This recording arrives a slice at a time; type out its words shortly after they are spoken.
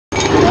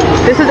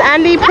This is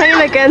Andy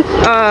playing against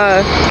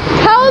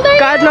how old are you?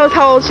 God knows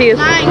how old she is.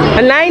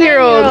 A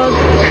 9-year-old.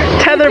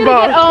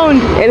 Tetherball.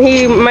 And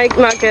he might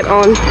not get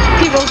owned.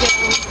 He will get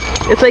owned.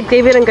 It's like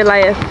David and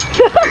Goliath.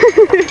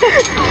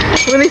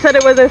 Willie said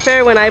it wasn't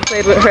fair when I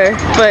played with her,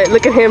 but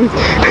look at him.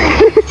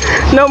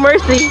 No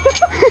mercy.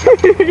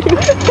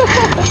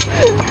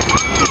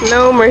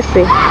 No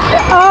mercy.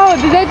 Oh,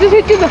 did that just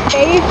hit you in the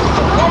face?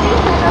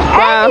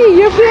 Wow. Hey,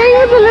 you're playing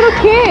with a little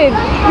kid.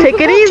 Take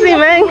it easy,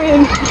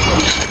 man.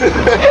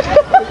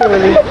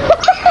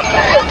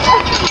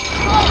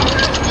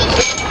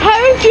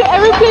 Haven't you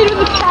ever played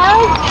with a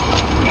child?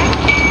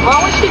 Why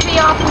would she be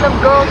off in the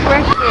girls'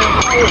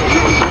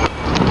 restroom?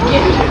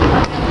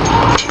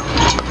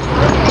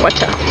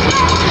 Watch out.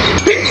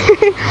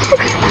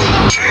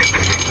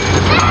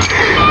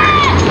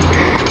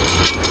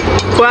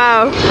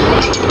 Wow.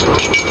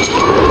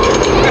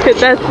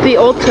 That's the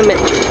ultimate.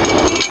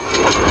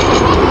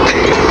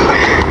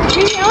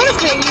 Maybe I want to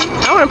play you.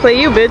 I want to play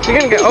you, bitch. You're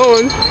gonna get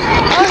owned.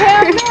 Oh,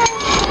 hell no.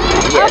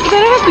 Oh, but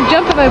then I have to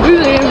jump at my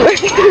booty.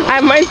 I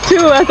might too.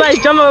 That's why I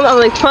jumped on. I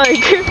was like, fuck.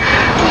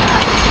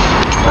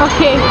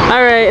 Okay.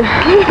 Alright.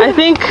 I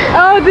think.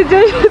 Oh, did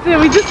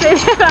we just say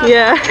that?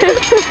 Yeah.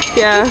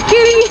 Yeah. Just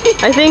kidding.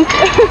 I think.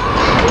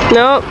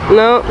 No,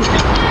 no.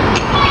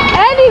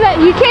 Andy, that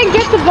you can't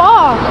get the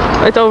ball.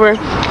 It's over.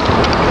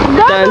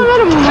 No, Done. no,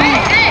 no, no.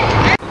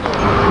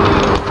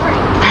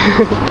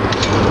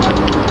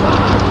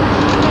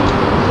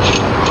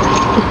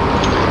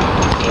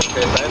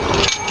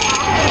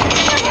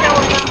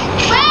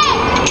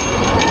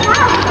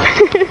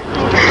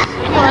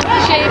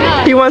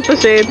 He wants the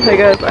shade, I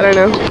guess. I don't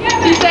know.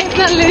 He's like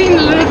not letting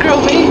the little girl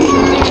win.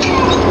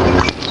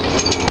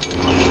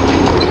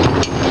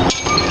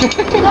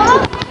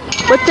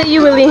 What say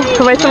you, Willie?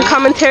 Provide some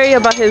commentary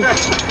about his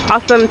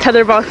awesome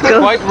tetherball skills.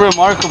 Quite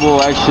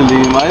remarkable,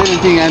 actually. I didn't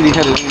think Andy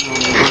had it in him.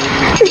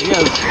 He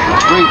has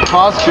great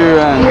posture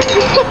and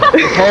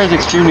his hair is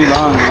extremely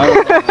long.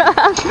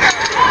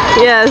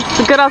 Yes,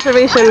 good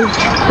observation,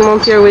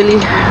 Monsieur Willie.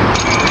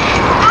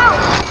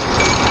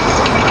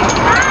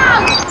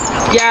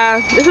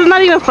 Yeah, this is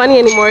not even funny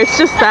anymore. It's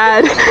just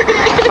sad.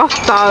 I'll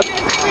stop.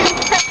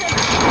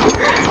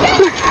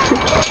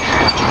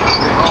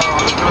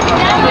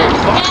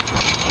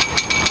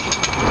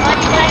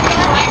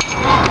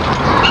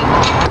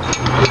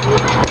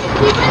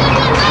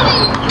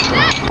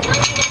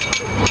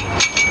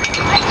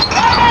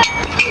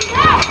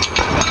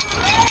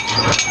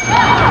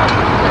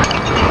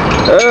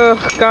 Oh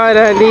God,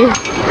 Andy.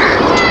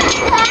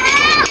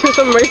 Show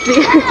some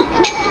mercy.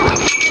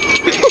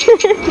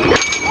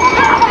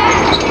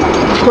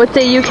 What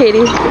say you,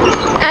 Katie?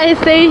 I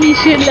say he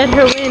should let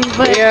her win,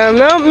 but yeah,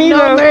 no, me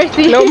no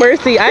mercy. No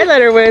mercy. I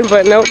let her win,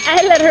 but nope.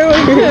 I let her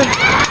win too.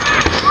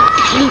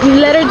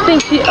 Let her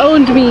think she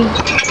owned me.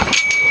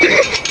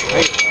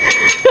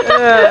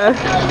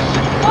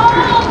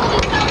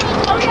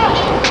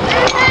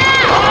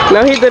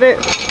 No, he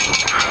didn't.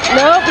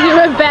 Nope, he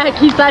went back.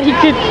 He thought he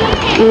could.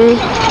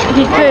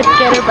 He could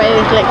get her by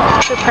like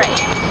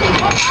surprise.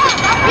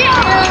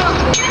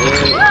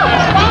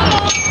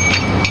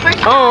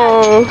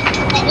 Oh.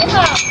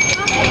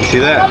 See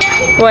that?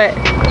 What?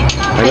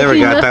 I never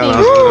got that when I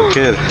was a little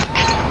kid.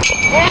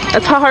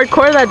 That's how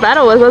hardcore that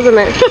battle was, wasn't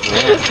it?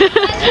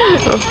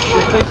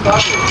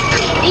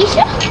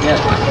 Isha?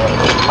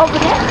 Over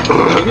there?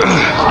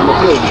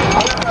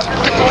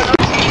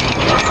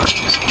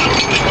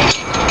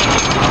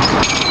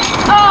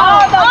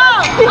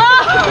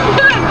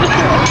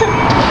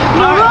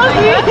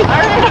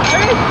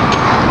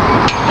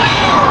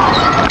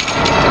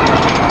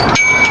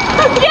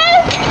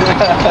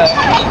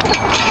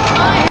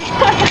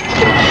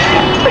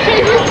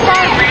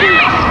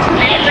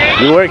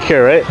 You work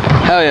here, right?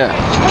 Hell yeah.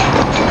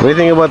 What do you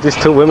think about these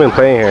two women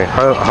playing here?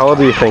 How old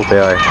do you think they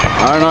are?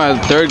 I don't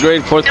know, 3rd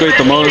grade, 4th grade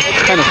the most.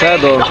 It's kind of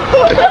sad though.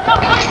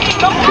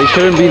 They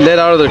shouldn't be let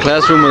out of their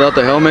classroom without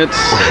the helmets.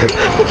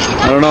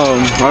 I don't know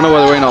why they're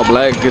wearing all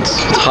black. It's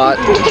hot.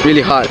 It's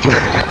really hot.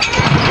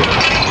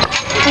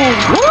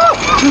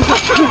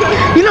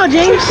 You know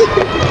James?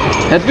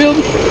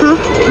 Hetfield? Huh?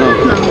 No.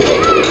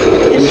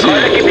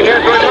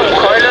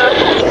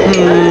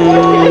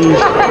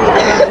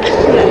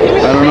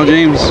 I don't know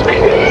James.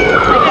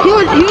 He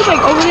was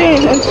like over there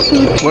and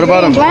What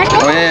about him?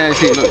 Oh yeah, I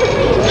see. Look,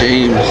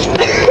 James.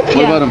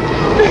 What about him?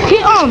 He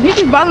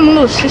just bothered my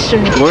little sister.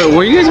 Where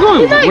are you guys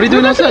going? What are you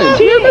doing outside?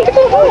 We're about to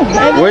go home.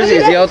 Where is he?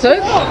 Is he outside?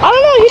 I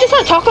don't know. He just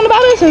started talking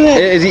about us and then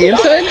Is he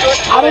inside?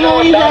 I don't know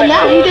where he's at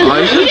now. He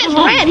just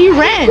ran. He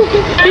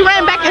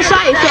ran back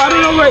inside. So I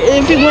don't know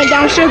if he went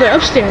downstairs or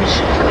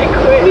upstairs.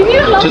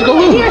 Just go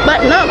home.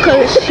 But no,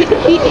 cause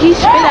he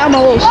spit out my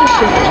little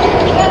sister.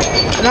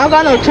 And I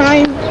got no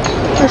time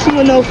to see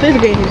with no 5th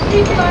graders.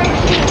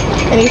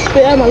 And he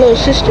spit out my little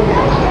sister.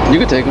 You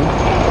could take him.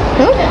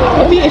 Huh?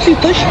 If you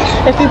push.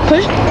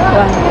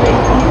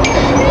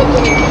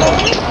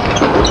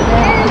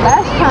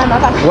 Last time I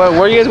got.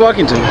 Where are you guys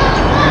walking to?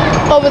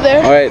 Over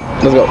there. All right,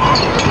 let's go.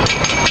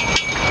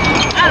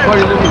 Where are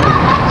you looking?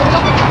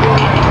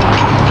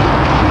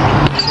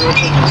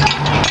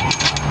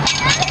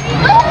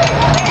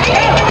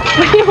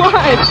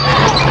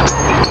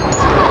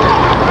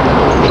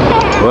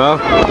 No?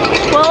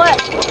 Well,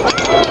 what?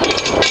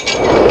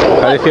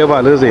 How do you feel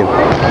about losing?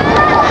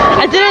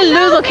 I didn't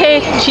lose, okay?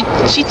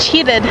 She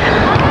cheated.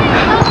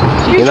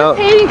 You know,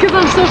 hating because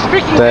I'm so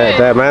freaking good.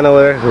 that man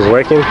over there who's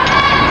working,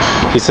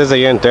 he says that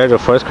you're in 3rd or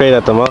 4th grade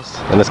at the most,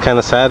 and it's kind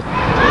of sad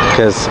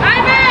because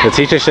the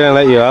teacher shouldn't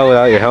let you out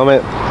without your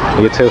helmet.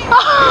 You too.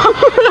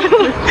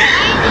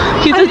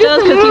 He's just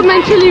jealous because he's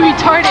mentally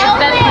retarded.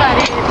 That's about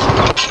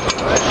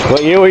it.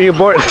 What year were you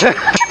born?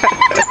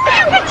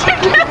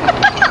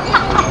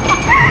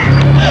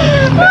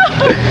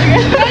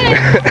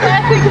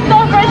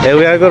 Hey,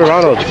 we gotta go to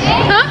Ronald.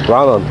 Huh?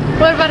 Ronald.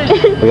 What about it?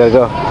 We gotta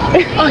go.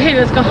 Okay,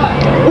 let's go.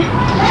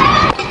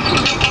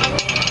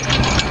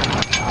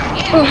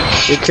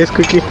 You kiss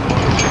Cookie?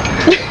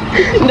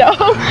 No,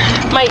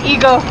 my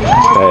ego.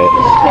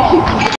 Alright.